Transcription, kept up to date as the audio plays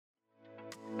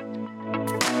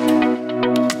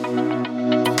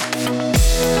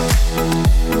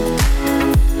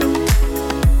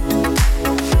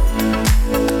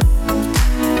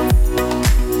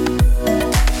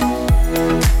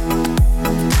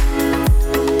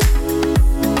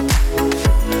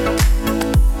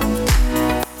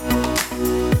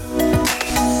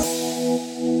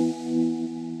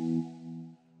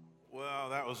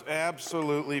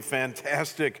absolutely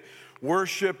fantastic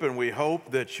worship, and we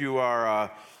hope that you are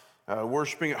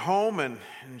worshiping at home and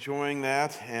enjoying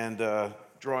that and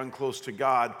drawing close to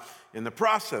God in the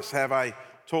process. Have I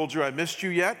told you I missed you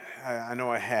yet? I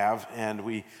know I have, and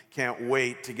we can't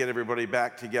wait to get everybody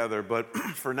back together. But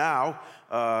for now,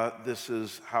 this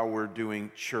is how we're doing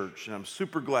church, and I'm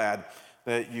super glad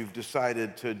that you've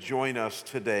decided to join us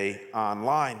today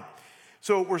online.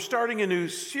 So we're starting a new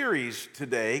series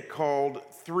today called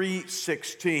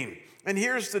 316. And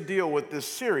here's the deal with this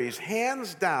series.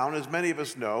 Hands down, as many of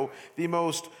us know, the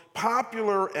most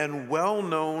popular and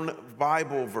well-known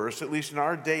Bible verse, at least in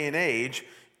our day and age,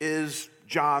 is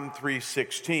John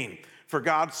 3:16. For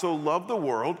God so loved the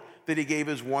world that he gave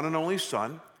his one and only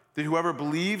Son, that whoever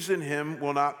believes in him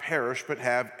will not perish but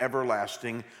have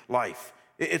everlasting life.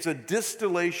 It's a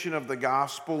distillation of the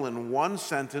gospel in one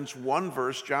sentence, one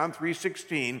verse, John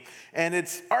 3:16, and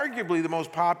it's arguably the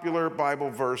most popular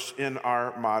Bible verse in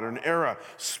our modern era.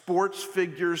 Sports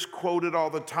figures quote it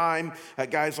all the time.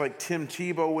 Guys like Tim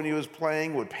Tebow, when he was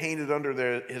playing, would paint it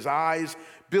under his eyes.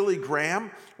 Billy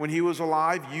Graham, when he was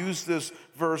alive, used this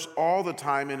verse all the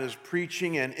time in his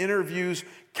preaching and interviews.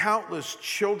 Countless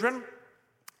children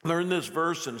learn this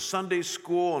verse in Sunday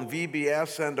school and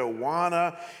VBS and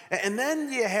Awana. And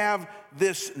then you have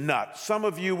this nut. Some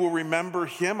of you will remember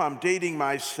him. I'm dating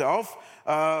myself.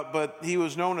 But he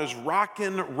was known as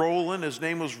Rockin' Rollin'. His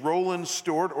name was Roland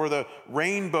Stewart, or the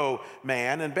Rainbow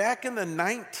Man. And back in the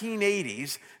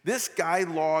 1980s, this guy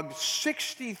logged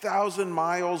 60,000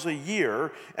 miles a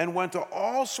year and went to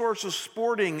all sorts of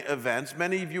sporting events.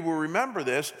 Many of you will remember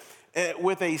this,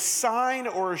 with a sign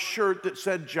or a shirt that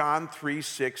said John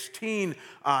 3:16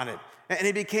 on it. And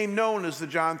he became known as the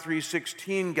John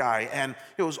 3:16 guy. And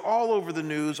it was all over the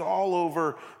news, all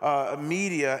over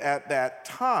media at that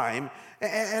time.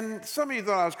 And some of you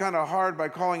thought I was kind of hard by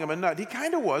calling him a nut. He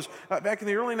kind of was. Back in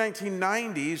the early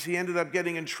 1990s, he ended up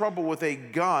getting in trouble with a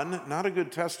gun, not a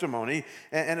good testimony,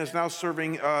 and is now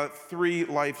serving 3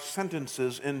 life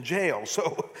sentences in jail.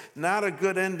 So not a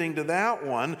good ending to that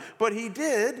one. But he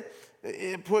did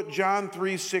put John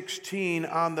 3:16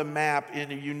 on the map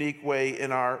in a unique way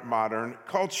in our modern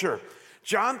culture.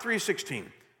 John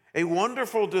 3:16, a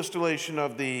wonderful distillation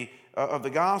of the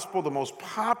gospel, the most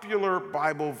popular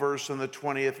Bible verse in the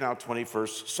 20th, now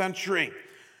 21st century.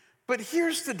 But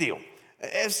here's the deal.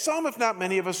 As some, if not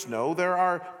many of us know, there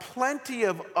are plenty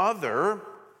of other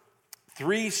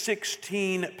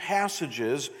 3:16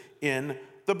 passages in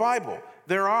the Bible.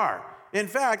 There are. In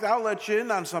fact, I'll let you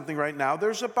in on something right now.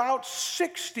 There's about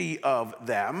 60 of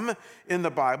them in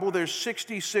the Bible. There's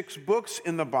 66 books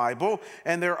in the Bible,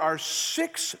 and there are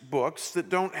 6 books that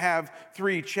don't have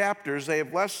 3 chapters. They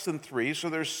have less than 3, so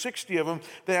there's 60 of them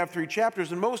that have 3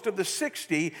 chapters, and most of the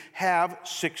 60 have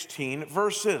 16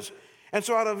 verses. And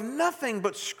so out of nothing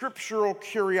but scriptural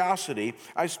curiosity,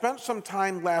 I spent some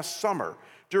time last summer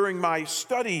during my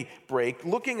study break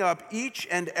looking up each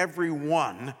and every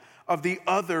one of the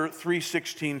other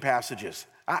 3:16 passages.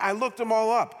 I looked them all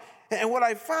up. And what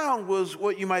I found was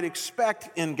what you might expect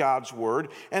in God's Word,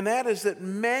 and that is that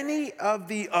many of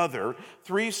the other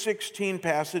 3:16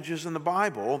 passages in the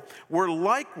Bible were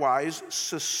likewise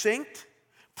succinct,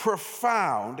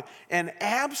 profound, and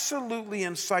absolutely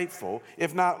insightful,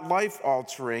 if not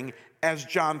life-altering, as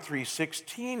John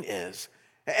 3:16 is.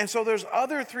 And so there's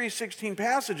other 3:16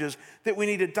 passages that we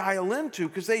need to dial into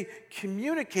because they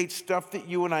communicate stuff that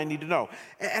you and I need to know.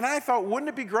 And I thought, wouldn't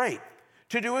it be great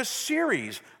to do a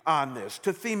series on this,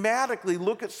 to thematically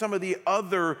look at some of the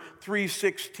other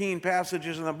 3:16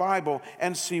 passages in the Bible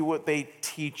and see what they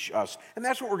teach us? And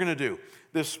that's what we're going to do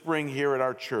this spring here at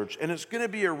our church. And it's going to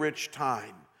be a rich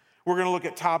time. We're going to look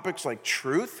at topics like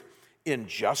truth,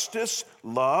 injustice,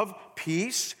 love,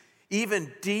 peace,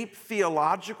 even deep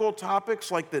theological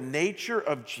topics like the nature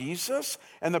of Jesus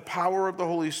and the power of the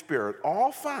Holy Spirit,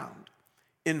 all found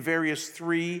in various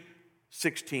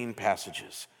 3:16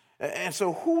 passages. And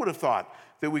so who would have thought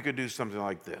that we could do something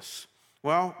like this?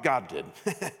 Well, God did.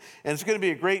 And it's going to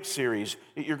be a great series.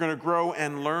 You're going to grow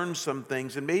and learn some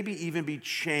things and maybe even be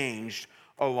changed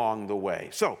along the way.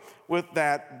 So with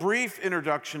that brief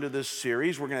introduction to this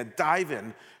series, we're going to dive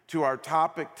in to our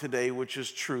topic today, which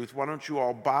is truth. Why don't you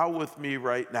all bow with me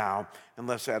right now and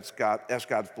let's ask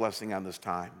God's blessing on this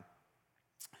time.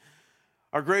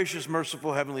 Our gracious,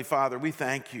 merciful Heavenly Father, we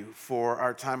thank you for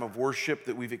our time of worship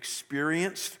that we've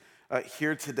experienced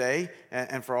here today,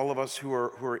 and for all of us who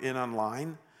are in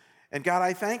online. And God,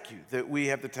 I thank you that we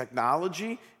have the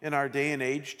technology in our day and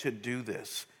age to do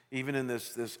this, even in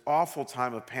this awful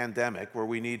time of pandemic where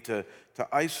we need to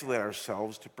isolate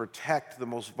ourselves to protect the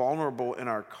most vulnerable in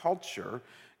our culture.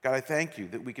 God, I thank you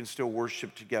that we can still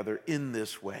worship together in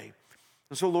this way.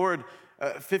 And so, Lord,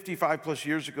 55 plus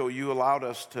years ago, you allowed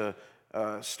us to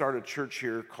start a church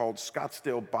here called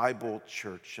Scottsdale Bible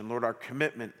Church. And Lord, our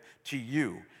commitment to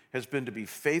you has been to be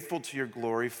faithful to your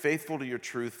glory, faithful to your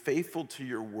truth, faithful to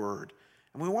your word.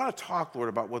 And we want to talk, Lord,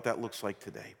 about what that looks like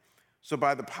today. So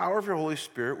by the power of your Holy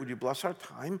Spirit, would you bless our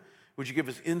time? Would you give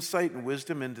us insight and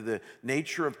wisdom into the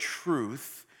nature of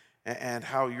truth and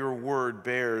how your word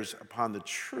bears upon the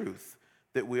truth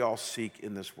that we all seek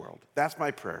in this world? That's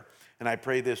my prayer. And I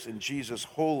pray this in Jesus'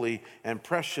 holy and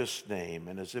precious name.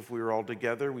 And as if we were all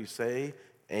together, we say,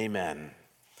 amen.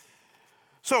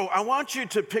 So I want you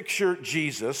to picture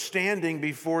Jesus standing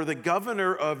before the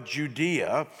governor of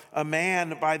Judea, a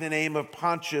man by the name of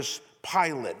Pontius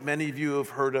Pilate. Many of you have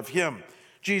heard of him.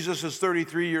 Jesus is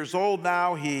 33 years old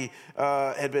now. He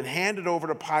had been handed over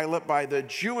to Pilate by the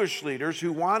Jewish leaders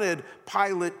who wanted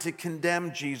Pilate to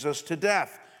condemn Jesus to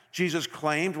death. Jesus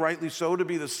claimed, rightly so, to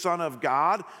be the Son of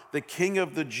God, the King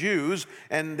of the Jews,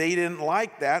 and they didn't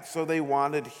like that, so they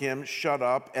wanted him shut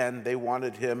up and they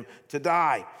wanted him to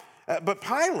die. But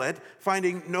Pilate,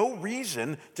 finding no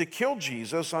reason to kill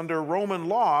Jesus under Roman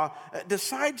law,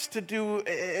 decides to do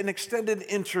an extended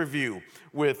interview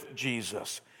with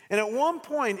Jesus. And at one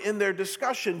point in their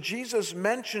discussion, Jesus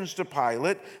mentions to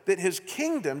Pilate that his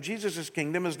kingdom, Jesus'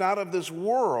 kingdom, is not of this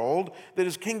world, that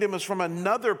his kingdom is from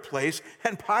another place.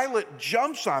 And Pilate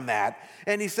jumps on that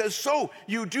and he says, "So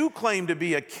you do claim to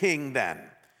be a king then?"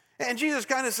 And Jesus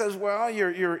kind of says, well,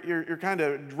 you're kind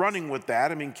of running with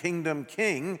that. I mean, kingdom,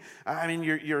 king. I mean,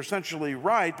 you're essentially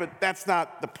right, but that's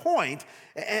not the point.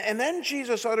 And then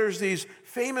Jesus utters these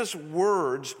famous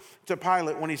words to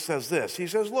Pilate when he says this. He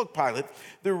says, "Look, Pilate,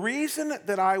 the reason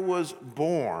that I was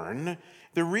born,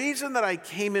 the reason that I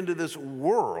came into this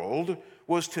world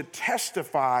was to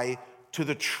testify to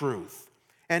the truth.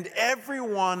 And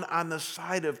everyone on the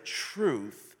side of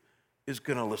truth is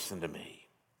going to listen to me."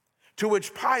 To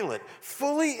which Pilate,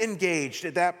 fully engaged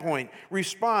at that point,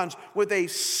 responds with a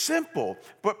simple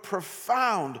but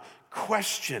profound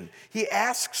question. He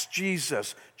asks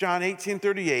Jesus, John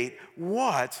 18:38,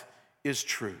 "What is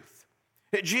truth?"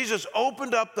 Jesus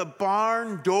opened up the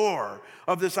barn door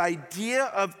of this idea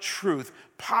of truth.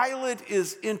 Pilate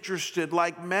is interested,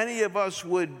 like many of us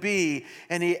would be,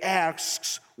 and he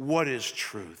asks, "What is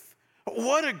truth?"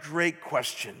 What a great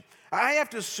question. I have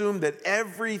to assume that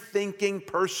every thinking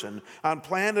person on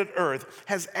planet Earth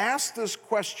has asked this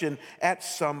question at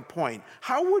some point.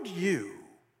 How would you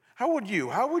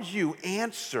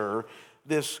answer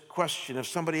this question if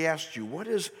somebody asked you, what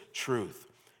is truth?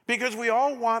 Because we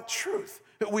all want truth.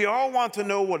 We all want to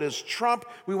know what is trump.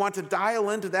 We want to dial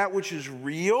into that which is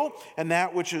real and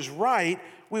that which is right.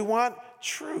 We want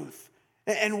truth.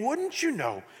 And wouldn't you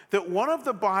know that one of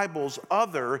the Bible's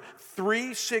other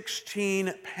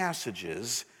 3:16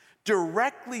 passages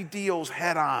directly deals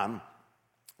head on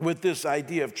with this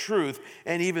idea of truth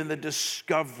and even the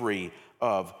discovery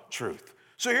of truth.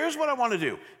 So here's what I want to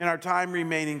do in our time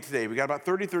remaining today. We got about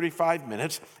 35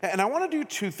 minutes, and I want to do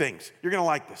two things. You're going to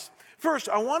like this. First,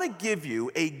 I want to give you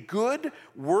a good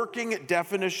working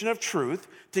definition of truth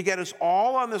to get us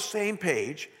all on the same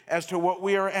page as to what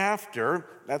we are after.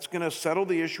 That's going to settle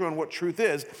the issue on what truth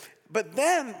is. But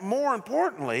then, more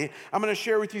importantly, I'm going to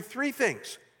share with you three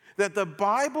things that the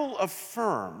Bible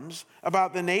affirms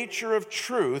about the nature of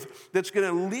truth that's going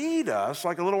to lead us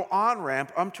like a little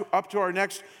on-ramp up to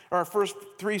our first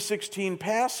 3:16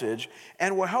 passage,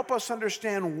 and will help us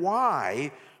understand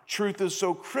why truth is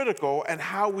so critical and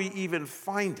how we even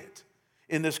find it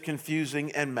in this confusing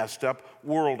and messed up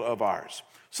world of ours.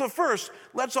 So first,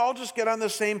 let's all just get on the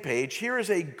same page. Here is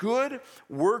a good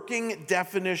working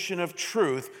definition of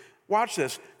truth. Watch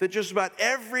this, that just about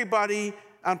everybody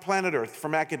on planet Earth,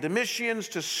 from academicians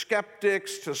to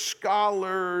skeptics to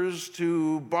scholars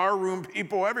to barroom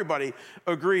people, everybody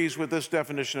agrees with this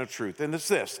definition of truth. And it's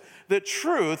this, that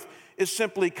truth is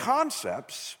simply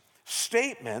concepts,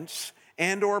 statements,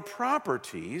 and or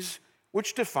properties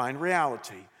which define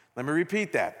reality. Let me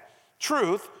repeat that.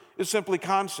 Truth is simply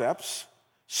concepts,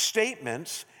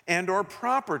 statements, and or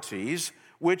properties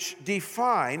which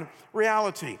define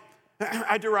reality.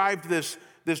 I derived this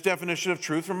definition of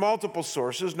truth from multiple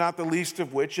sources, not the least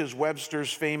of which is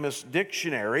Webster's famous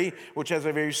dictionary, which has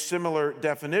a very similar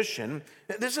definition.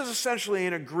 This is essentially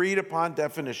an agreed upon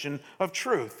definition of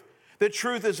truth. That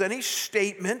truth is any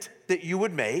statement that you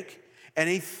would make,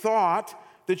 any thought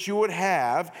that you would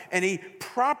have, any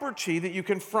property that you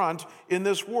confront in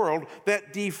this world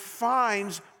that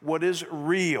defines what is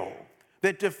real,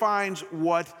 that defines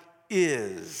what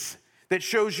is, that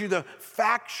shows you the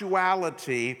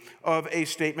factuality of a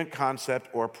statement, concept,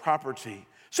 or property.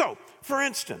 So, for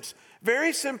instance,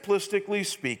 very simplistically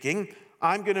speaking,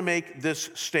 I'm going to make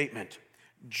this statement.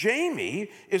 Jamie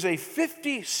is a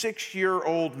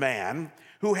 56-year-old man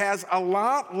who has a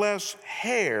lot less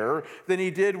hair than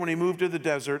he did when he moved to the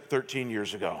desert 13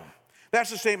 years ago.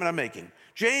 That's the statement I'm making.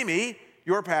 Jamie,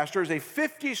 your pastor, is a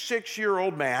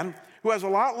 56-year-old man who has a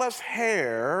lot less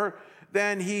hair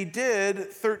than he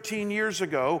did 13 years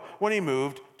ago when he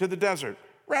moved to the desert.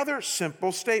 Rather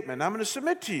simple statement. I'm going to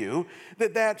submit to you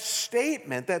that that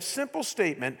statement, that simple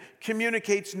statement,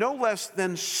 communicates no less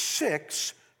than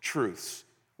 6 truths.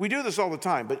 We do this all the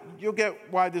time, but you'll get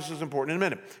why this is important in a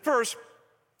minute. First,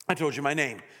 I told you my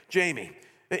name, Jamie.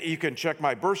 You can check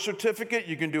my birth certificate.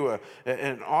 You can do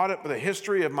an audit with a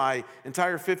history of my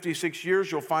entire 56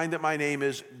 years. You'll find that my name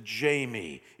is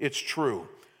Jamie. It's true.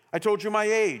 I told you my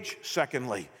age,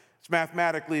 secondly. It's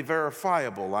mathematically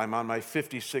verifiable. I'm on my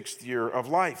 56th year of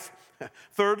life.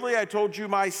 Thirdly, I told you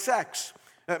my sex,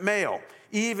 male.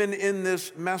 Even in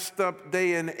this messed up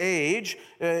day and age,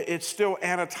 it's still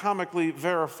anatomically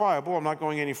verifiable. I'm not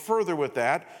going any further with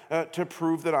that to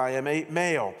prove that I am a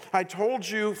male. I told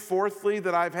you, fourthly,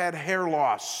 that I've had hair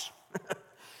loss.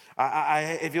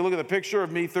 If you look at the picture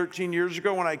of me 13 years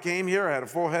ago when I came here, I had a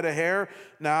full head of hair.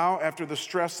 Now, after the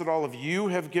stress that all of you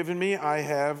have given me, I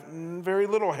have very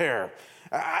little hair.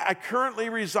 I currently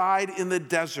reside in the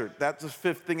desert. That's the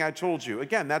fifth thing I told you.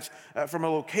 Again, that's from a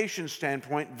location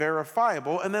standpoint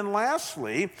verifiable. And then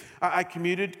lastly, I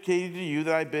communicated to you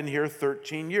that I've been here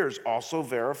 13 years, also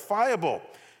verifiable.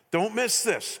 Don't miss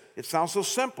this. It sounds so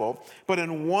simple, but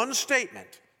in one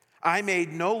statement, I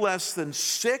made no less than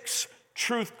 6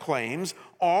 truth claims,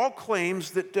 all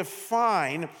claims that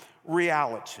define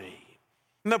reality.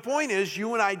 And the point is,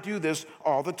 you and I do this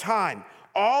all the time.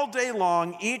 All day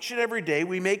long, each and every day,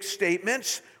 we make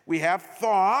statements, we have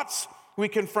thoughts, we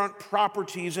confront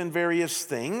properties in various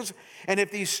things. And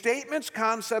if these statements,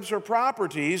 concepts, or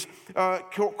properties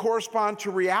correspond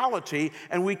to reality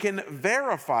and we can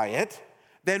verify it,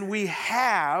 then we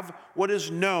have what is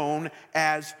known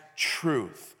as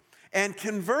truth. And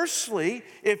conversely,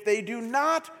 if they do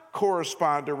not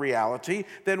correspond to reality,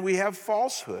 then we have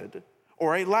falsehood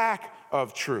or a lack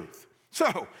of truth.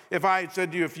 So, if I had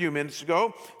said to you a few minutes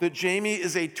ago that Jamie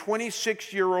is a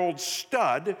 26-year-old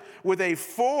stud with a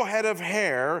full head of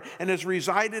hair and has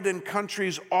resided in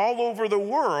countries all over the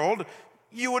world,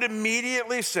 you would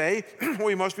immediately say,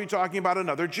 we must be talking about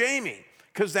another Jamie,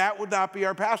 because that would not be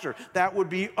our pastor. That would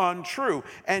be untrue,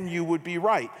 and you would be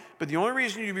right. But the only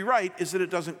reason you'd be right is that it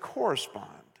doesn't correspond.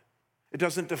 It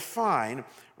doesn't define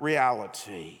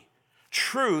reality.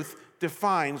 Truth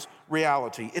defines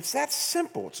reality. It's that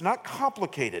simple. It's not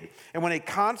complicated. And when a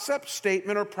concept,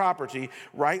 statement, or property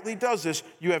rightly does this,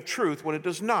 you have truth. When it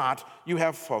does not, you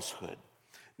have falsehood.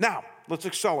 Now, let's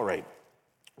accelerate.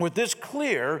 With this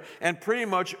clear and pretty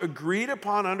much agreed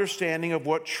upon understanding of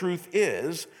what truth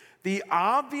is, the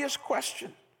obvious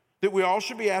question that we all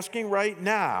should be asking right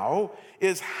now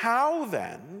is, how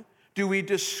then do we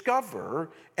discover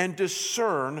and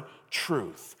discern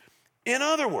truth? In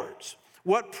other words,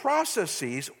 what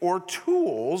processes or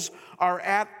tools are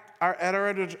at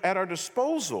our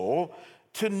disposal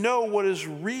to know what is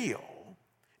real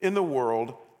in the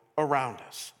world around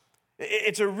us?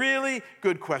 It's a really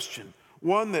good question,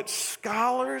 one that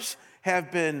scholars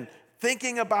have been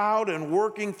thinking about and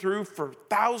working through for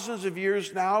thousands of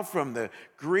years now, from the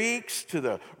Greeks to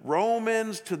the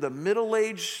Romans to the Middle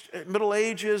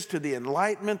Ages to the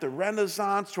Enlightenment, the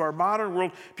Renaissance to our modern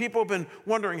world. People have been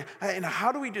wondering, and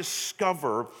how do we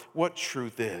discover what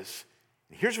truth is?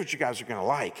 Here's what you guys are going to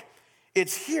like.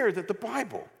 It's here that the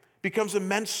Bible becomes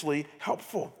immensely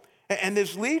helpful. And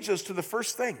this leads us to the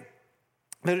first thing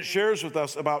that it shares with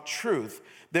us about truth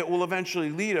that will eventually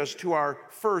lead us to our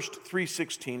first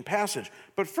 3:16 passage.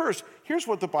 But first, here's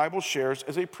what the Bible shares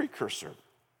as a precursor.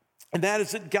 And that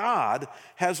is that God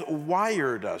has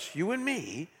wired us, you and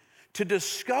me, to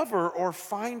discover or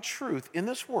find truth in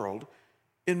this world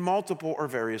in multiple or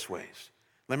various ways.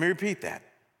 Let me repeat that.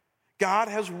 God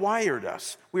has wired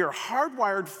us. We are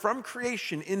hardwired from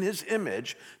creation in His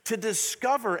image to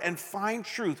discover and find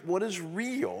truth, what is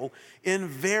real, in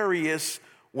various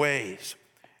ways.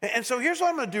 And so here's what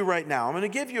I'm going to do right now. I'm going to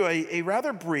give you a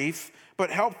rather brief but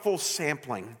helpful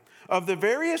sampling of the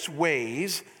various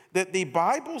ways that the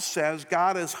Bible says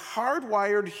God has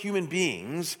hardwired human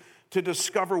beings to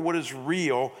discover what is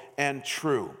real and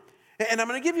true. And I'm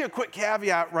going to give you a quick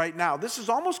caveat right now. This is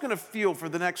almost going to feel for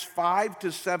the next 5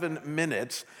 to 7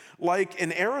 minutes like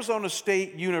an Arizona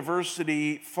State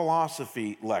University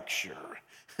philosophy lecture.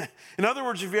 In other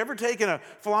words, if you've ever taken a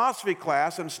philosophy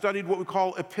class and studied what we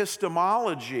call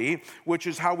epistemology, which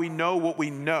is how we know what we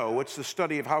know, it's the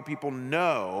study of how people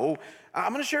know,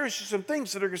 I'm going to share with you some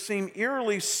things that are going to seem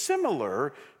eerily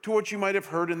similar to what you might have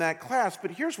heard in that class.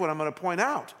 But here's what I'm going to point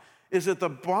out, is that the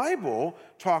Bible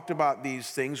talked about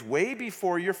these things way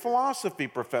before your philosophy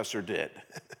professor did.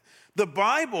 The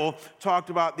Bible talked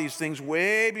about these things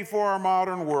way before our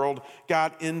modern world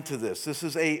got into this. This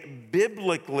is a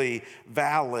biblically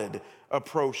valid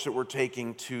approach that we're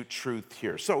taking to truth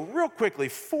here. So real quickly,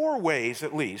 4 ways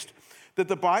at least that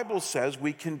the Bible says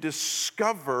we can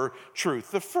discover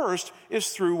truth. The first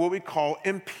is through what we call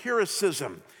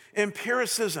empiricism.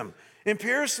 Empiricism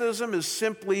is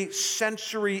simply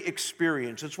sensory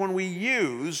experience. It's when we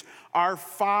use our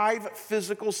 5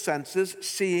 physical senses,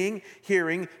 seeing,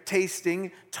 hearing,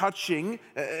 tasting, touching,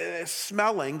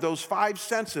 smelling, those 5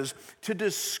 senses, to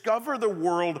discover the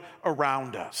world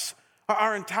around us.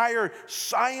 Our entire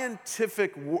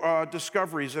scientific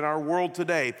discoveries in our world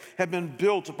today have been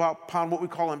built upon what we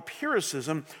call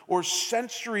empiricism, or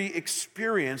sensory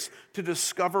experience, to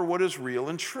discover what is real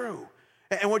and true.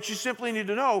 And what you simply need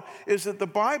to know is that the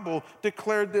Bible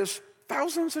declared this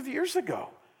thousands of years ago.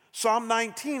 Psalm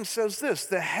 19 says this: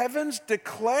 "The heavens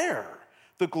declare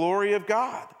the glory of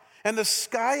God, and the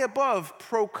sky above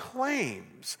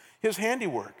proclaims his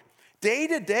handiwork. Day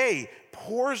to day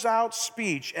pours out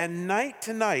speech, and night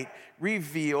to night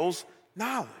reveals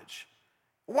knowledge."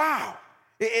 Wow.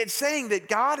 It's saying that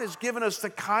God has given us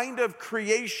the kind of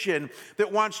creation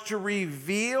that wants to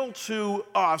reveal to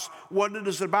us what it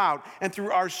is about. And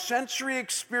through our sensory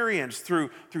experience,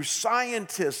 through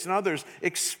scientists and others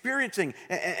experiencing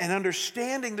and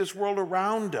understanding this world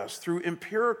around us, through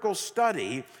empirical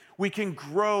study, we can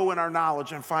grow in our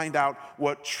knowledge and find out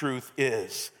what truth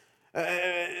is.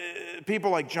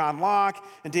 People like John Locke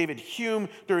and David Hume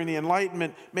during the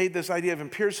Enlightenment made this idea of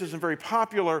empiricism very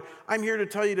popular. I'm here to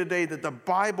tell you today that the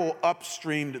Bible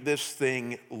upstreamed this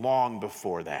thing long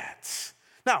before that.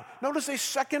 Now, notice a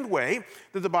second way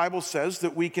that the Bible says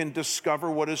that we can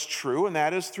discover what is true, and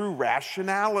that is through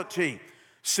rationality,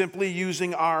 simply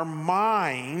using our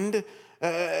mind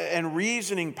and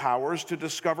reasoning powers to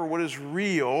discover what is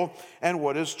real and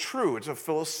what is true. It's a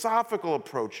philosophical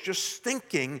approach, just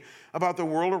thinking about the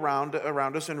world around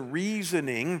us and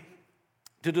reasoning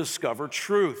to discover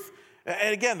truth.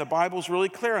 And again, the Bible's really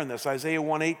clear on this. Isaiah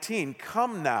 1:18,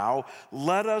 "Come now,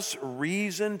 let us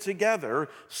reason together,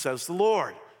 says the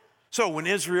Lord." So when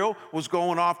Israel was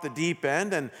going off the deep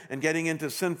end and getting into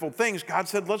sinful things, God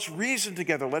said, let's reason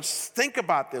together. Let's think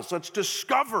about this. Let's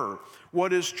discover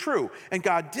what is true. And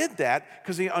God did that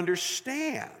because he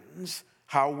understands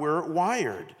how we're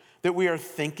wired, that we are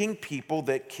thinking people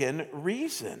that can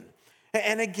reason.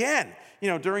 And again,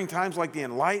 during times like the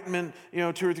Enlightenment,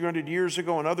 200 or 300 years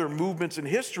ago, and other movements in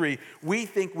history, we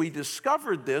think we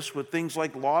discovered this with things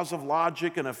like laws of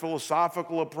logic and a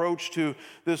philosophical approach to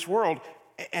this world.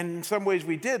 And in some ways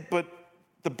we did, but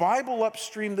the Bible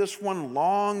upstreamed this one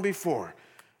long before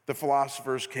the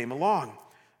philosophers came along.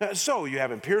 So you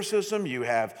have empiricism, you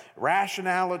have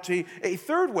rationality. A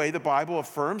third way the Bible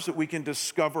affirms that we can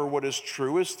discover what is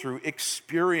true is through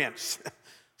experience.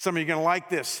 Some of you are going to like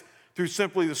this. Through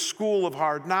simply the school of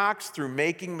hard knocks, through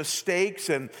making mistakes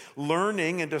and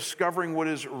learning and discovering what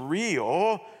is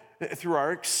real through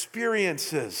our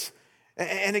experiences.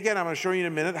 And again, I'm going to show you in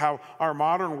a minute how our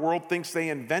modern world thinks they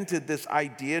invented this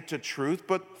idea to truth.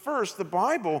 But first, the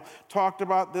Bible talked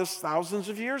about this thousands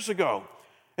of years ago.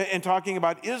 And talking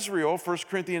about Israel, 1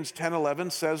 Corinthians 10:11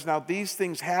 says, "Now these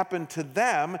things happened to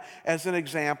them as an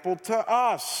example to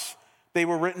us. They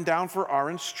were written down for our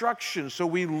instruction, so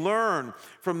we learn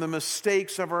from the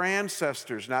mistakes of our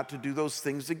ancestors not to do those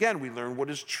things again. We learn what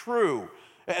is true."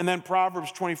 And then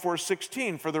Proverbs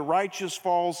 24:16, "For the righteous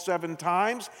falls 7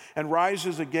 times and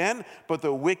rises again, but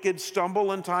the wicked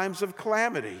stumble in times of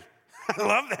calamity." I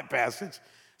love that passage.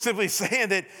 Simply saying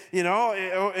that,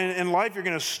 in life you're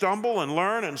going to stumble and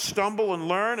learn and stumble and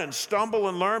learn and stumble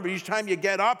and learn, but each time you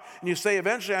get up and you say,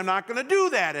 eventually, I'm not going to do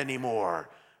that anymore.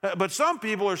 But some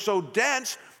people are so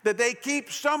dense that they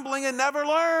keep stumbling and never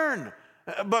learn.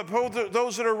 But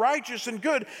those that are righteous and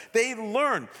good, they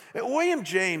learn. William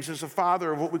James is the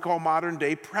father of what we call modern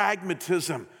day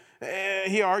pragmatism.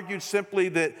 He argued simply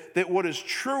that what is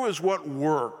true is what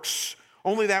works.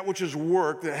 Only that which is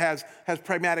work, that has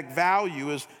pragmatic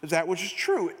value, is that which is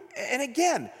true. And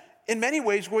again, in many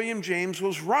ways, William James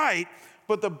was right,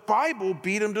 but the Bible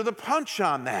beat him to the punch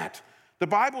on that. The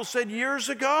Bible said years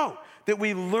ago that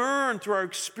we learn through our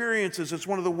experiences. It's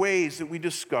one of the ways that we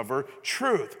discover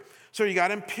truth. So you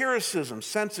got empiricism,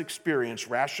 sense experience,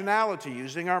 rationality,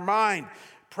 using our mind,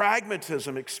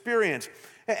 pragmatism, experience.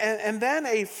 And then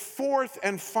a fourth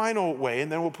and final way,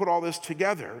 and then we'll put all this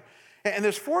together. And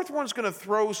this fourth one's going to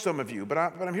throw some of you, but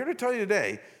I'm here to tell you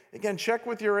today, again, check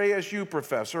with your ASU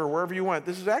professor or wherever you went.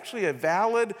 This is actually a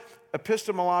valid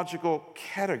epistemological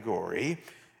category,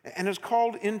 and it's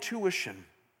called intuition.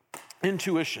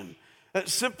 Intuition.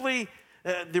 Simply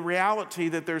the reality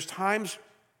that there's times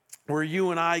where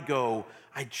you and I go,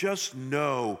 I just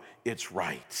know it's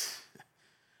right.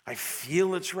 I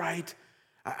feel it's right.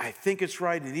 I think it's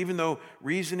right. And even though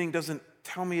reasoning doesn't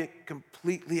tell me it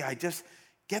completely, I just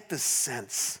get the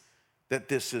sense that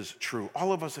this is true.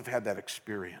 All of us have had that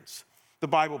experience. The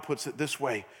Bible puts it this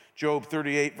way. Job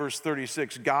 38, verse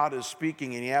 36, God is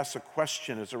speaking and he asks a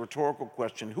question. It's a rhetorical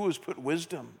question. Who has put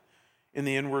wisdom in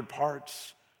the inward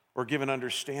parts or given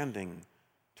understanding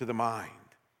to the mind?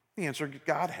 The answer,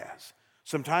 God has.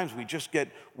 Sometimes we just get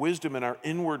wisdom in our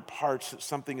inward parts that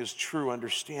something is true,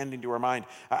 understanding to our mind.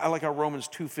 I like how Romans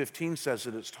 2:15 says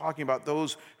it. It's talking about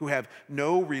those who have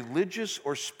no religious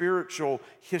or spiritual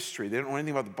history. They don't know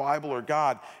anything about the Bible or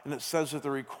God. And it says that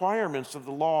the requirements of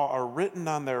the law are written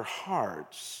on their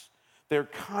hearts. Their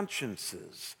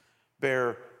consciences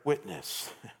bear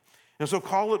witness. And so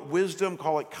call it wisdom,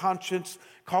 call it conscience,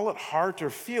 call it heart or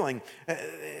feeling.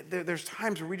 There's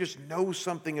times where we just know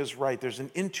something is right. There's an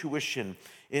intuition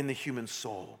in the human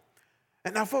soul.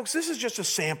 And now, folks, this is just a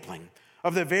sampling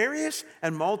of the various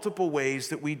and multiple ways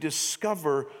that we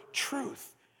discover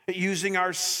truth. Using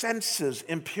our senses,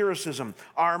 empiricism,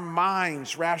 our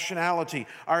minds, rationality,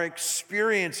 our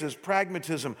experiences,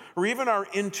 pragmatism, or even our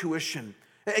intuition.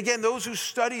 Again, those who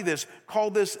study this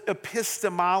call this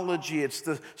epistemology. It's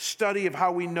the study of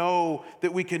how we know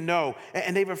that we can know.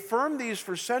 And they've affirmed these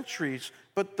for centuries,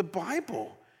 but the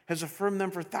Bible has affirmed them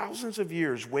for thousands of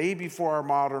years, way before our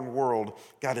modern world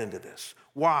got into this.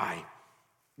 Why?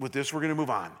 With this, we're going to move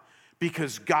on.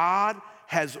 Because God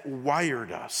has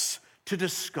wired us to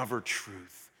discover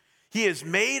truth. He has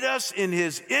made us in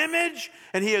his image,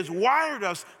 and he has wired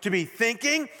us to be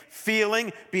thinking,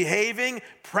 feeling, behaving,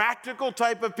 practical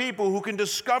type of people who can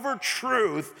discover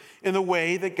truth in the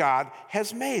way that God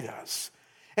has made us.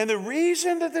 And the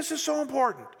reason that this is so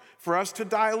important for us to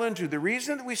dial into, the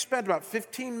reason that we spent about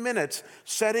 15 minutes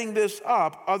setting this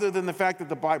up, other than the fact that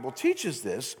the Bible teaches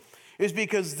this, is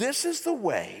because this is the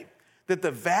way that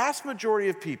the vast majority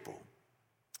of people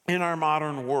in our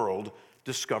modern world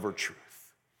discover truth.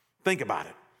 Think about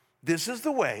it. This is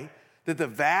the way that the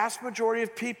vast majority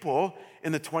of people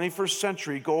in the 21st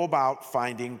century go about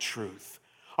finding truth.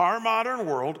 Our modern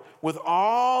world, with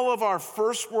all of our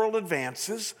first world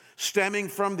advances, stemming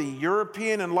from the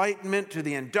European Enlightenment to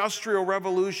the Industrial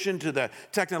Revolution to the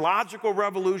technological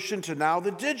revolution to now the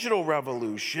digital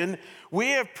revolution, we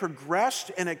have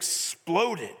progressed and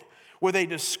exploded with a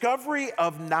discovery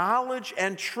of knowledge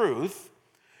and truth,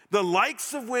 the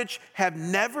likes of which have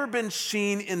never been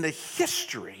seen in the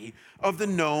history of the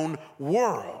known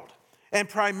world. And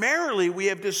primarily, we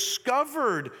have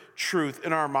discovered truth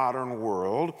in our modern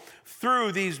world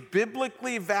through these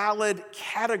biblically valid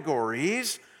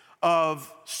categories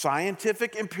of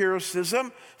scientific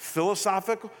empiricism,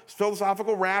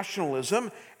 philosophical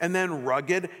rationalism, and then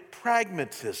rugged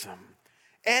pragmatism.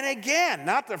 And again,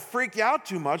 not to freak you out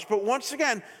too much, but once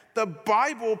again, the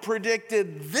Bible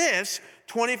predicted this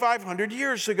 2,500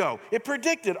 years ago. It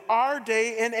predicted our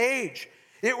day and age.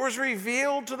 It was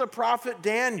revealed to the prophet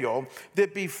Daniel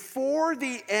that before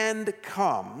the end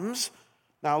comes,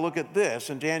 now look at this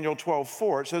in Daniel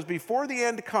 12:4, it says, before the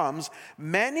end comes,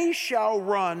 many shall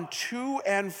run to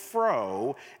and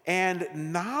fro, and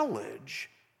knowledge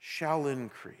shall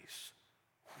increase.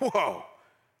 Whoa,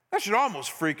 that should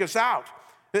almost freak us out.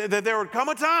 That there would come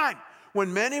a time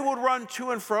when many would run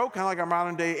to and fro, kind of like our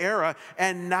modern day era,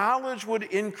 and knowledge would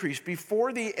increase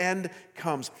before the end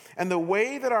comes. And the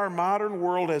way that our modern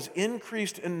world has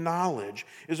increased in knowledge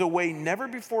is a way never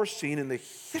before seen in the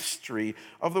history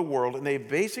of the world. And they've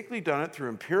basically done it through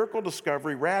empirical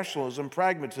discovery, rationalism,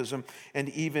 pragmatism, and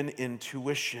even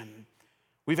intuition.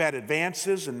 We've had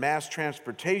advances in mass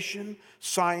transportation,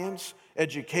 science,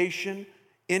 education,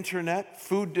 internet,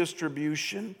 food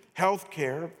distribution,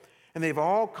 healthcare, and they've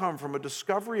all come from a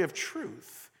discovery of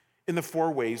truth in the four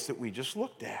ways that we just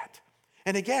looked at.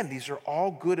 And again, these are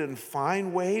all good and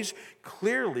fine ways,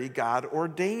 clearly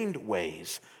God-ordained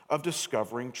ways of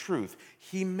discovering truth.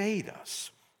 He made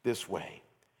us this way.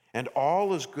 And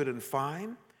all is good and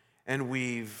fine, and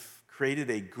we've created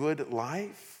a good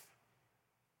life.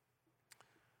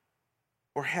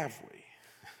 Or have we?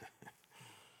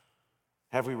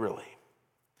 Have we really?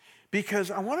 Because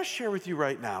I want to share with you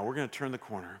right now, we're going to turn the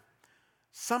corner,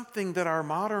 something that our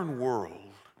modern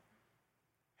world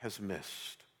has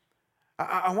missed.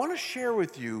 I want to share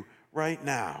with you right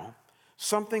now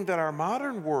something that our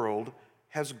modern world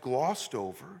has glossed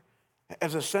over,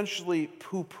 has essentially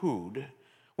poo-pooed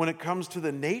when it comes to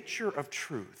the nature of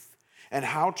truth and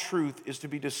how truth is to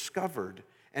be discovered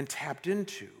and tapped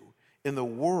into in the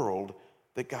world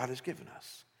that God has given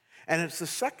us. And it's the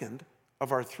second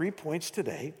of our 3 points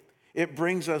today. It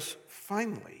brings us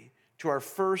finally to our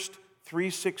first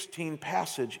 3:16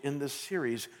 passage in this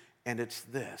series, and it's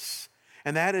this.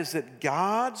 And that is that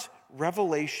God's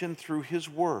revelation through his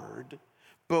word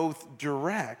both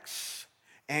directs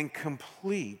and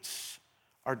completes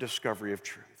our discovery of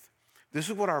truth. This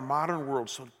is what our modern world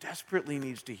so desperately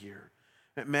needs to hear.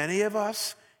 That many of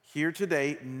us here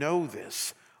today know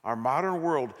this. Our modern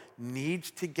world needs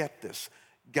to get this.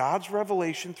 God's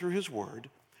revelation through his word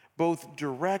both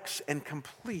directs and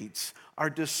completes our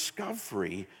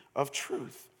discovery of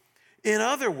truth. In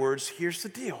other words, here's the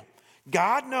deal.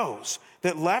 God knows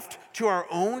that left to our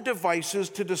own devices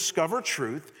to discover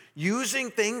truth, using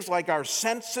things like our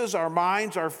senses, our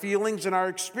minds, our feelings, and our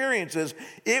experiences,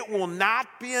 it will not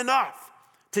be enough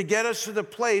to get us to the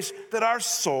place that our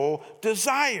soul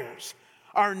desires.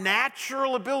 Our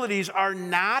natural abilities are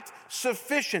not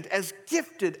sufficient, as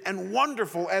gifted and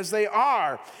wonderful as they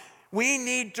are. We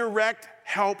need direct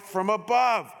help from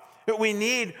above. We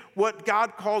need what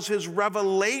God calls his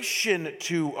revelation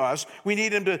to us. We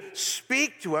need him to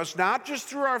speak to us, not just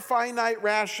through our finite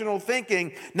rational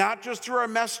thinking, not just through our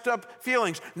messed up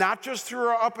feelings, not just through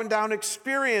our up and down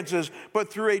experiences,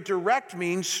 but through a direct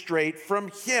means straight from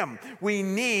him. We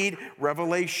need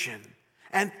revelation.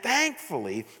 And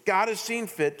thankfully, God has seen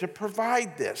fit to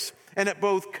provide this. And it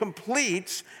both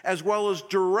completes as well as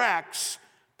directs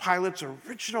Pilate's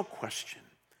original question: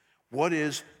 what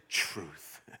is truth?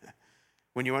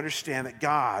 When you understand that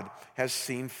God has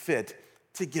seen fit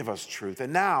to give us truth.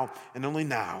 And now, and only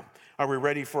now, are we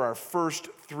ready for our first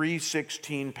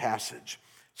 3:16 passage.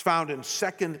 It's found in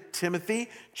 2 Timothy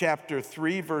chapter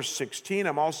 3, verse 16.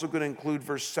 I'm also going to include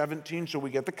verse 17 so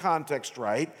we get the context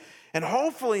right. And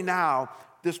hopefully now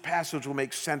this passage will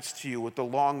make sense to you with the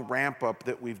long ramp up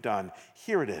that we've done.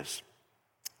 Here it is,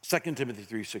 2 Timothy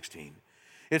 3:16.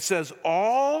 It says,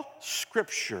 all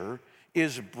scripture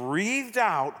is breathed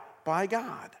out by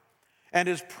God and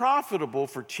is profitable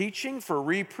for teaching, for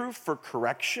reproof, for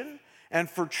correction, and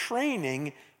for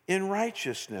training in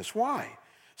righteousness. Why?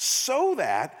 So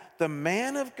that the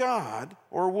man of God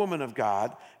or woman of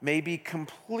God may be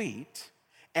complete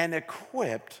and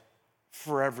equipped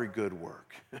for every good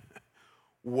work.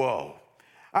 Whoa.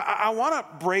 I want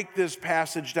to break this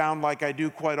passage down like I do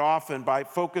quite often by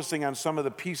focusing on some of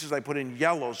the pieces I put in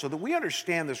yellow so that we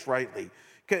understand this rightly.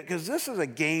 Because this is a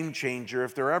game changer,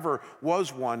 if there ever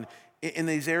was one, in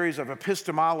these areas of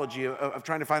epistemology, of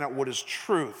trying to find out what is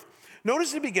truth.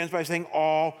 Notice it begins by saying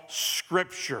all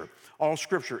scripture. All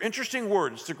scripture. Interesting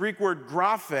word. It's the Greek word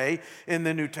graphe in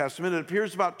the New Testament. It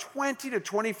appears about 20 to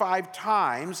 25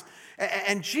 times.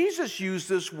 And Jesus used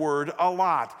this word a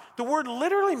lot. The word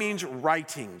literally means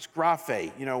writings,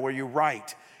 graphe, where you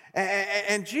write.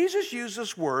 And Jesus used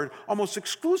this word almost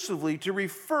exclusively to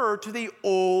refer to the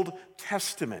Old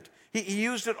Testament. He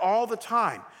used it all the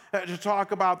time to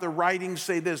talk about the writings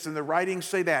say this and the writings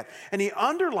say that. And he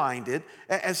underlined it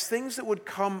as things that would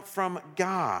come from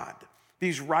God.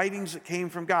 These writings that came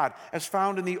from God, as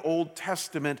found in the Old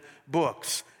Testament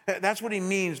books. That's what he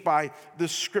means by the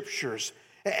scriptures.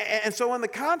 And so in the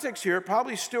context here, it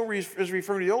probably still is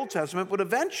referring to the Old Testament, but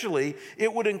eventually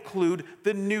it would include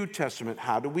the New Testament.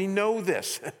 How do we know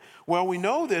this? Well, we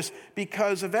know this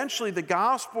because eventually the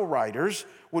gospel writers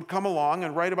would come along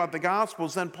and write about the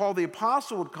gospels. Then Paul the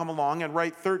apostle would come along and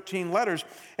write 13 letters.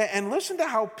 And listen to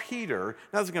how Peter,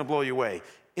 now this is going to blow you away,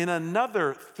 in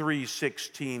another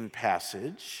 3:16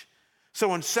 passage.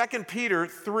 So in 2 Peter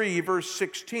 3, verse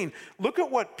 16, look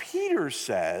at what Peter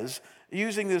says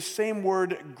using this same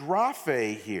word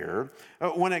graphe here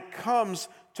when it comes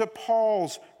to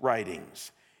Paul's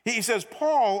writings. He says,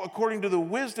 Paul, according to the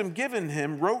wisdom given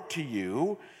him, wrote to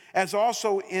you, as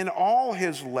also in all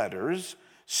his letters,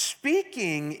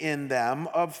 speaking in them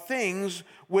of things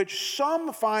which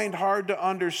some find hard to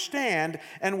understand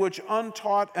and which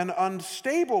untaught and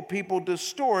unstable people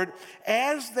distort,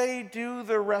 as they do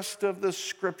the rest of the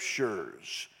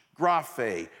scriptures,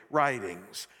 graphe,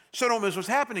 writings. So don't miss what's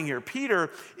happening here. Peter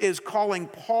is calling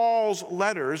Paul's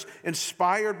letters,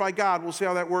 inspired by God, we'll see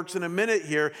how that works in a minute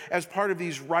here, as part of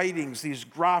these writings, these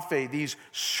graphe, these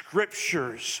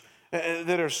scriptures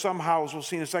that are somehow, as we'll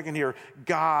see in a second here,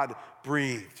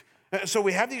 God-breathed. So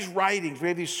we have these writings, we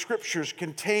have these scriptures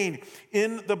contained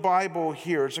in the Bible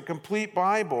here. It's a complete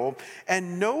Bible.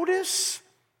 And notice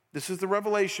This is the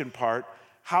revelation part,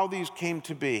 how these came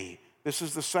to be. This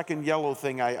is the second yellow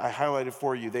thing I highlighted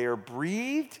for you. They are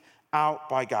breathed out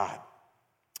by God.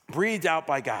 Breathed out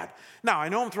by God. Now, I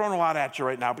know I'm throwing a lot at you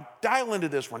right now, but dial into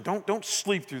this one. Don't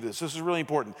sleep through this. This is really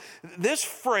important. This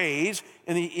phrase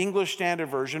in the English Standard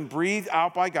Version, breathed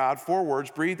out by God, 4 words,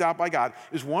 breathed out by God,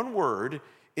 is one word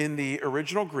in the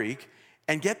original Greek.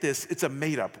 And get this, it's a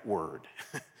made-up word.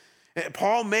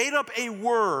 Paul made up a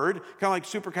word, kind of like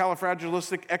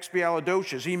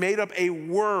supercalifragilisticexpialidocious. He made up a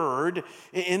word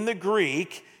in the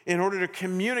Greek in order to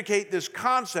communicate this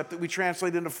concept that we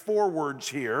translate into 4 words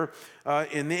here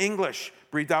in the English,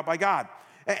 breathed out by God.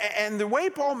 And the way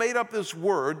Paul made up this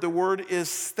word, the word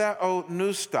is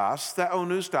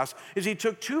theopneustos, is he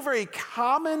took 2 very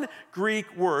common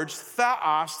Greek words,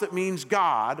 theos, that means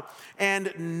God,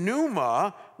 and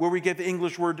pneuma, where we get the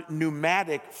English word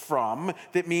pneumatic from,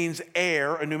 that means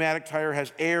air. A pneumatic tire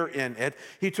has air in it.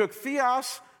 He took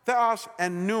theos,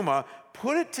 and pneuma,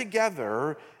 put it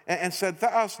together, and said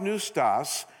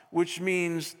theopneustos, which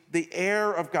means the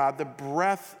air of God, the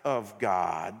breath of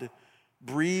God,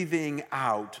 breathing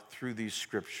out through these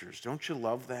scriptures. Don't you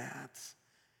love that?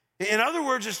 In other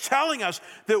words, it's telling us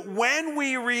that when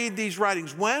we read these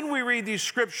writings, when we read these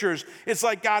scriptures, it's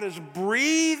like God is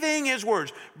breathing his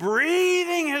words,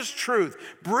 breathing his truth,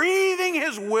 breathing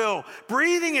his will,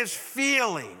 breathing his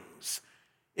feelings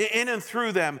in and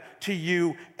through them to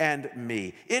you and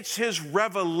me. It's his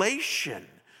revelation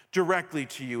directly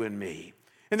to you and me.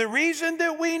 And the reason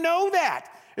that we know that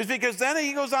is because then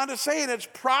he goes on to say, and it's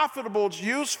profitable, it's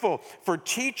useful for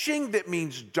teaching, that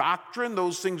means doctrine,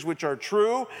 those things which are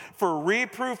true, for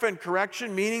reproof and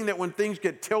correction, meaning that when things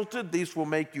get tilted, these will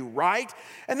make you right,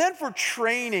 and then for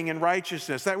training in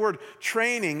righteousness. That word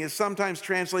training is sometimes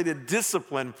translated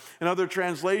discipline. In other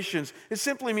translations, it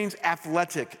simply means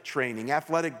athletic training,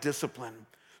 athletic discipline.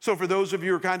 So for those of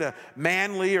you who are kind of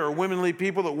manly or womanly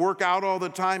people that work out all the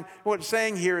time, what it's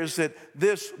saying here is that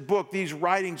this book, these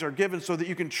writings are given so that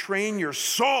you can train your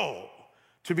soul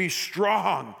to be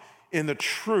strong in the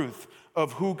truth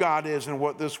of who God is and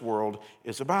what this world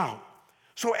is about.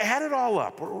 So add it all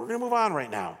up. We're going to move on right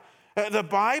now. The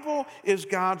Bible is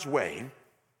God's way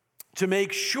to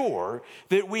make sure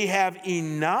that we have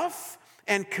enough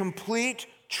and complete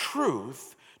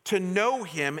truth to know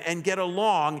him and get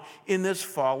along in this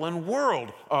fallen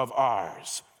world of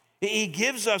ours. He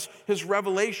gives us his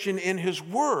revelation in his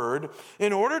word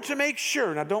in order to make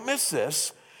sure, now don't miss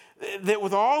this, that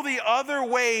with all the other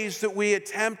ways that we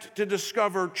attempt to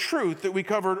discover truth that we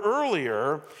covered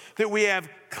earlier, that we have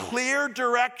clear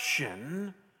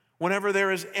direction whenever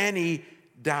there is any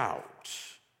doubt.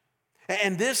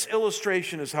 And this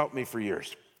illustration has helped me for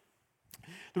years.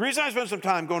 The reason I spent some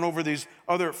time going over these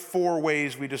other 4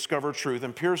 ways we discover truth,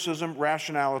 empiricism,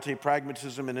 rationality,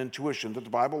 pragmatism, and intuition, that the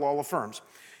Bible all affirms,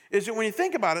 is that when you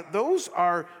think about it, those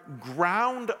are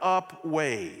ground up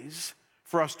ways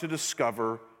for us to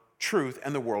discover truth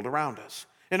and the world around us.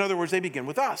 In other words, they begin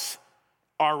with us,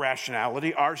 our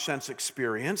rationality, our sense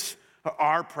experience,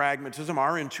 our pragmatism,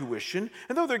 our intuition.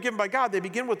 And though they're given by God, they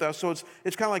begin with us, so it's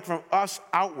kind of like from us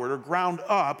outward or ground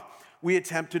up, we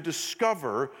attempt to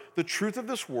discover the truth of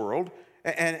this world,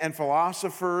 and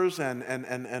philosophers and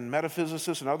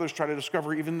metaphysicists and others try to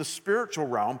discover even the spiritual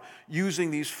realm using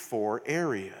these 4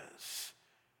 areas.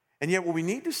 And yet what we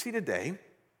need to see today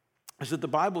is that the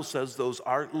Bible says those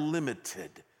are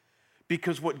limited.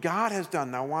 Because what God has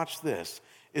done, now watch this,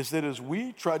 is that as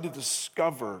we try to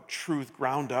discover truth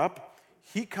ground up,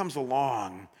 he comes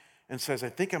along and says, I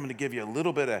think I'm going to give you a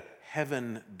little bit of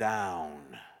heaven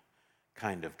down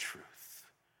kind of truth.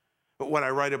 But what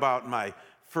I write about in my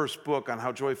first book on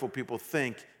how joyful people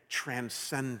think,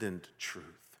 transcendent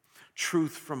truth,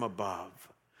 truth from above,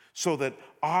 so that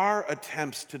our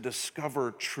attempts to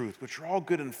discover truth, which are all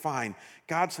good and fine,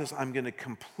 God says, I'm going to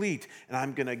complete and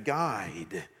I'm going to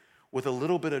guide with a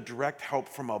little bit of direct help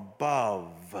from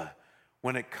above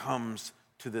when it comes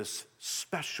to this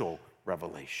special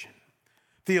revelation.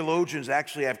 Theologians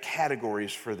actually have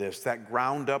categories for this. That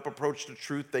ground-up approach to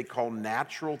truth they call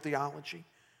natural theology.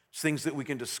 It's things that we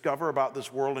can discover about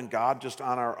this world and God just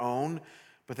on our own.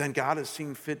 But then God has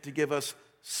seen fit to give us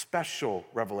special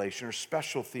revelation or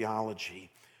special theology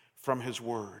from his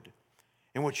word.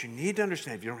 And what you need to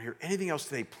understand, if you don't hear anything else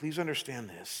today, please understand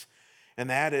this. And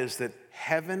that is that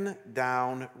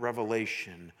heaven-down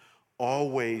revelation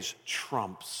always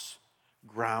trumps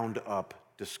ground-up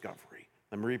discovery.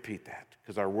 Let me repeat that,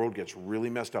 because our world gets really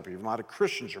messed up here. A lot of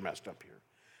Christians are messed up here.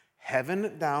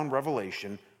 Heaven-down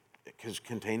revelation,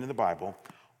 contained in the Bible,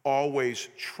 always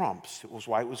trumps. It was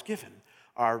why it was given.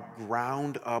 our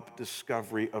ground up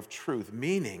discovery of truth,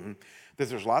 meaning that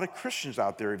there's a lot of Christians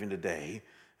out there even today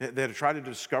that try to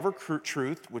discover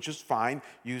truth, which is fine,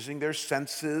 using their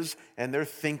senses and their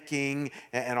thinking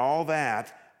and all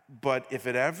that. But if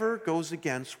it ever goes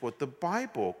against what the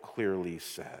Bible clearly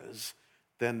says,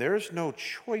 then there's no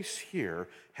choice here.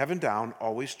 Heaven down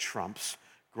always trumps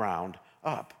ground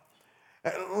up.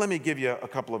 Let me give you a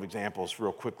couple of examples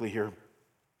real quickly here.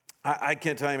 I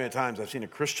can't tell you how many times I've seen a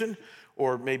Christian,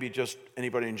 or maybe just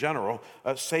anybody in general,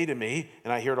 say to me,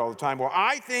 and I hear it all the time, well,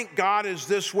 I think God is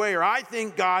this way, or I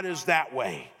think God is that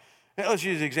way. Let's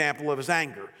use the example of his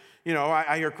anger. You know,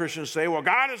 I hear Christians say, well,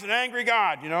 God is an angry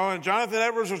God, you know, and Jonathan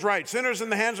Edwards was right. Sinners in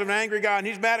the hands of an angry God, and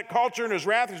he's mad at culture, and his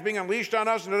wrath is being unleashed on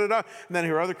us, and And then I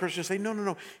hear other Christians say,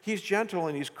 no, he's gentle,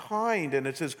 and he's kind, and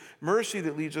it's his mercy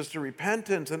that leads us to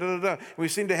repentance, and We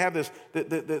seem to have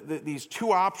these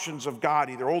two options of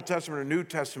God, either Old Testament or New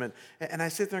Testament. And I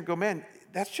sit there and go, man,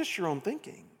 that's just your own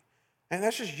thinking. And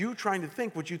that's just you trying to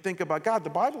think what you think about God. The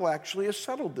Bible actually has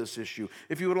settled this issue.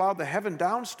 If you would allow the heaven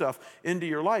down stuff into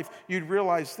your life, you'd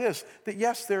realize this, that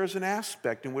yes, there is an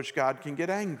aspect in which God can get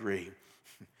angry.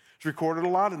 It's recorded a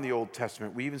lot in the Old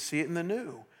Testament. We even see it in the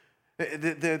New.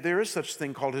 There is such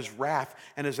thing called his wrath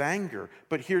and his anger.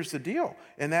 But here's the deal,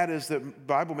 and that is that the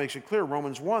Bible makes it clear,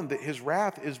 Romans 1, that his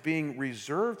wrath is being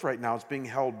reserved right now. It's being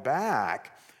held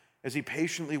back as he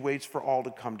patiently waits for all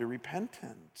to come to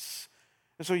repentance.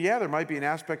 And so, yeah, there might be an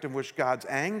aspect in which God's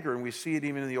anger, and we see it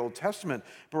even in the Old Testament,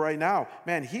 but right now,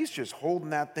 man, he's just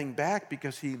holding that thing back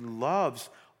because he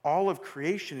loves all of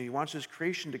creation. He wants his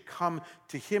creation to come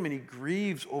to him, and he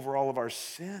grieves over all of our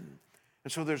sin.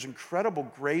 And so there's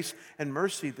incredible grace and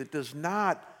mercy that does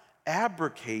not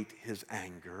abrogate his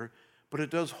anger, but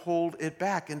it does hold it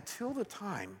back until the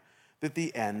time that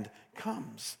the end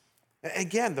comes.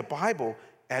 Again, the Bible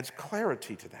adds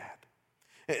clarity to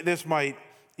that. This might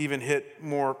even hit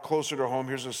more closer to home.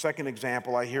 Here's a second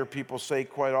example. I hear people say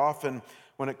quite often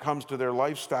when it comes to their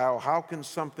lifestyle, how can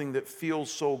something that feels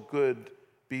so good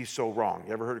be so wrong?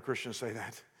 You ever heard a Christian say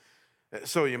that?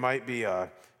 So you might be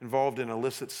involved in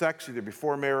illicit sex, either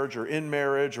before marriage or in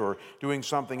marriage or doing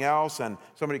something else, and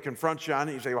somebody confronts you on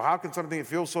it. You say, well, how can something that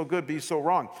feels so good be so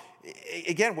wrong?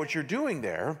 Again, what you're doing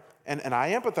there, and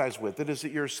I empathize with it, is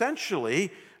that you're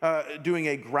essentially doing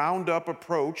a ground-up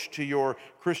approach to your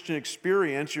Christian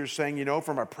experience. You're saying, you know,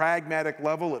 from a pragmatic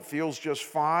level, it feels just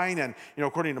fine. And, you know,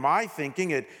 according to my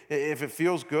thinking, if it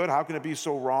feels good, how can it be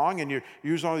so wrong? And you're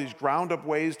using all these ground-up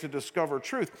ways to discover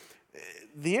truth.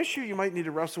 The issue you might need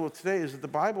to wrestle with today is that the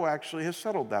Bible actually has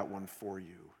settled that one for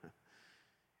you.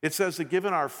 It says that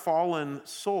given our fallen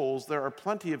souls, there are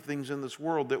plenty of things in this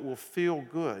world that will feel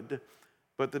good,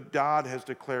 but that God has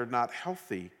declared not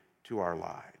healthy to our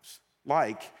lives,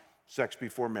 like sex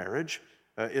before marriage,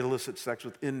 illicit sex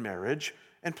within marriage,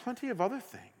 and plenty of other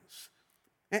things.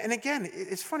 And again,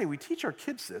 it's funny, we teach our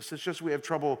kids this, it's just we have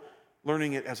trouble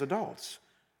learning it as adults.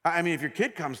 I mean, if your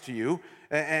kid comes to you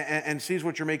and sees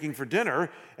what you're making for dinner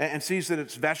and sees that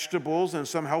it's vegetables and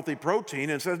some healthy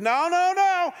protein and says, no,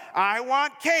 I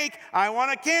want cake, I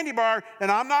want a candy bar,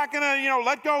 and I'm not going to,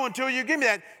 let go until you give me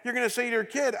that, you're going to say to your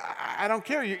kid, I don't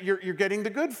care, you're getting the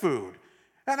good food.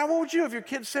 And what would you if your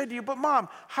kid said to you, but Mom,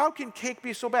 how can cake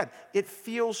be so bad? It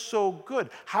feels so good.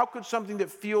 How could something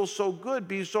that feels so good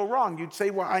be so wrong? You'd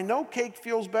say, well, I know cake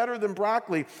feels better than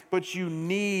broccoli, but you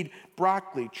need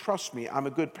broccoli. Trust me, I'm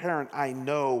a good parent. I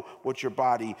know what your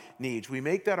body needs. We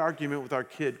make that argument with our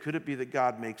kid. Could it be that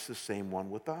God makes the same one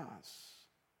with us?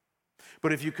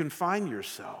 But if you confine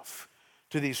yourself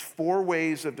to these 4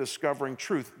 ways of discovering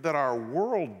truth that our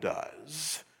world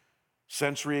does,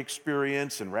 sensory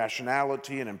experience and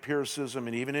rationality and empiricism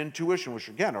and even intuition, which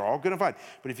again are all good and fine.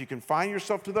 But if you confine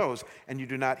yourself to those and you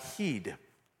do not heed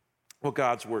what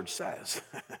God's word says,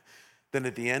 then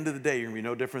at the end of the day, you're going to be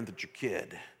no different than your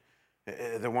kid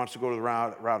that wants to go to the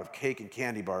route of cake and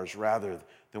candy bars rather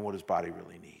than what his body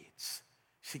really needs.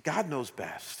 See, God knows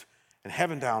best, and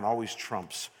heaven down always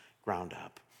trumps ground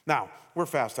up. Now, we're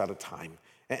fast out of time.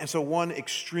 And so one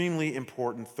extremely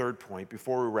important third point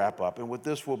before we wrap up, and with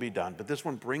this we'll be done, but this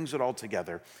one brings it all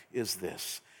together, is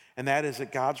this. And that is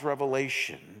that God's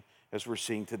revelation, as we're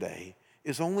seeing today,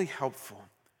 is only helpful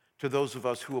to those of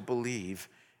us who will believe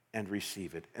and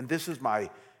receive it. And this is where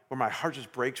my heart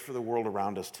just breaks for the world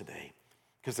around us today,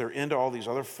 because they're into all these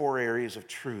other 4 areas of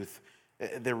truth.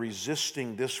 They're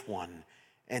resisting this one,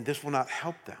 and this will not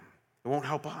help them. It won't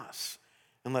help us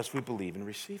unless we believe and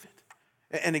receive it.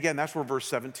 And again, that's where verse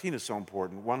 17 is so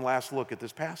important. One last look at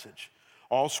this passage.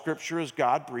 All scripture is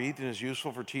God-breathed and is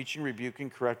useful for teaching, rebuking,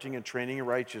 correcting, and training in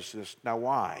righteousness. Now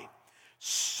why?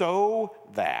 So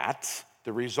that,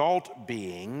 the result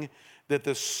being, that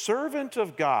the servant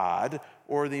of God,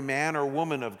 or the man or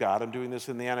woman of God, I'm doing this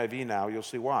in the NIV now, you'll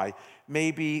see why,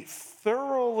 may be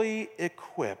thoroughly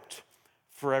equipped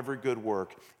for every good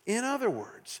work. In other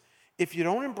words, if you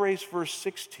don't embrace verse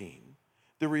 16,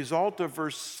 the result of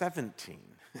verse 17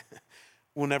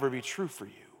 will never be true for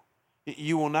you.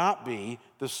 You will not be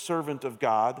the servant of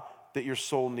God that your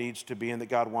soul needs to be and that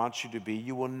God wants you to be.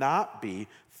 You will not be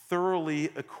thoroughly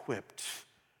equipped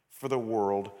for the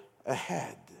world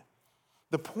ahead.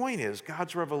 The point is,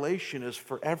 God's revelation is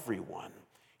for everyone.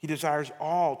 He desires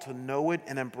all to know it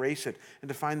and embrace it and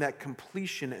to find that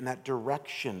completion and that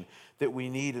direction that we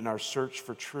need in our search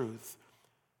for truth.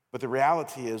 But the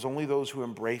reality is, only those who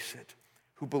embrace it,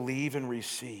 who believe and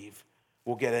receive,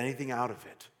 will get anything out of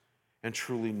it and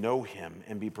truly know him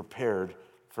and be prepared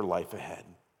for life ahead.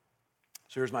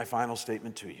 So here's my final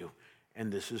statement to you,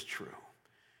 and this is true.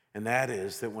 And that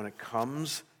is that when it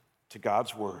comes to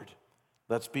God's word,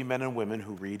 let's be men and women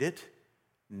who read it,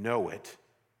 know it,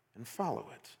 and follow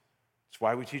it. It's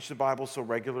why we teach the Bible so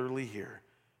regularly here,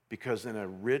 because in a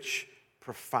rich,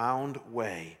 profound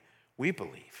way, we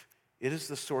believe it is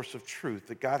the source of truth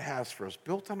that God has for us,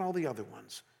 built on all the other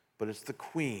ones, but it's the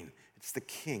queen, it's the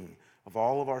king of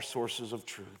all of our sources of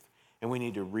truth. And we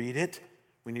need to read it,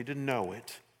 we need to know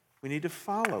it, we need to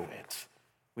follow it.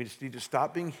 We just need to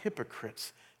stop being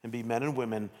hypocrites and be men and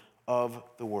women of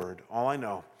the word. All I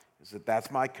know is that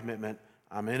that's my commitment.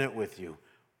 I'm in it with you.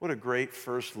 What a great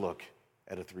first look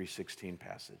at a 3:16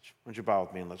 passage. Why don't you bow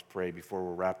with me and let's pray before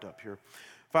we're wrapped up here.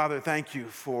 Father, thank you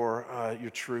for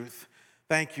your truth.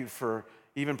 Thank you for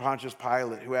even Pontius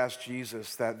Pilate, who asked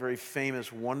Jesus that very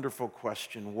famous, wonderful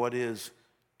question, what is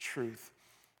truth?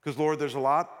 Because, Lord, there's a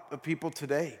lot of people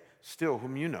today still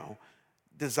whom you know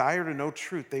desire to know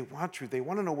truth. They want truth. They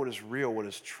want to know what is real, what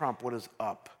is Trump, what is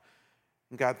up.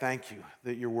 And God, thank you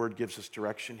that your word gives us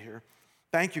direction here.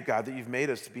 Thank you, God, that you've made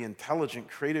us to be intelligent,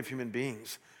 creative human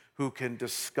beings who can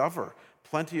discover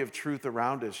plenty of truth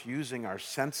around us using our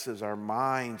senses, our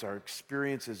minds, our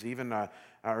experiences, even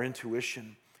our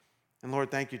intuition. And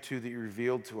Lord, thank you, too, that you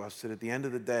revealed to us that at the end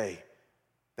of the day,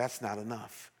 that's not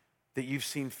enough, that you've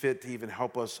seen fit to even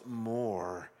help us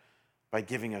more by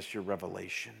giving us your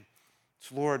revelation.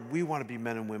 So, Lord, we want to be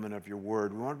men and women of your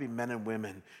word. We want to be men and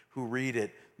women who read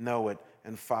it, know it,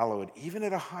 and follow it, even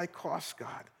at a high cost,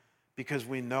 God, because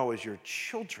we know as your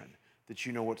children that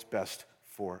you know what's best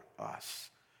for us.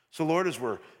 So, Lord, as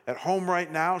we're at home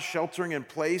right now, sheltering in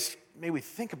place, may we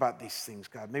think about these things,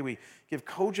 God. May we give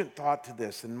cogent thought to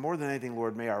this. And more than anything,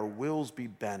 Lord, may our wills be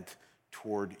bent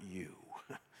toward you.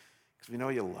 Because we know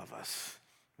you love us.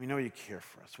 We know you care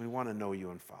for us. We want to know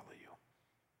you and follow you.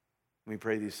 We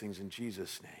pray these things in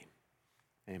Jesus'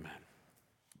 name. Amen.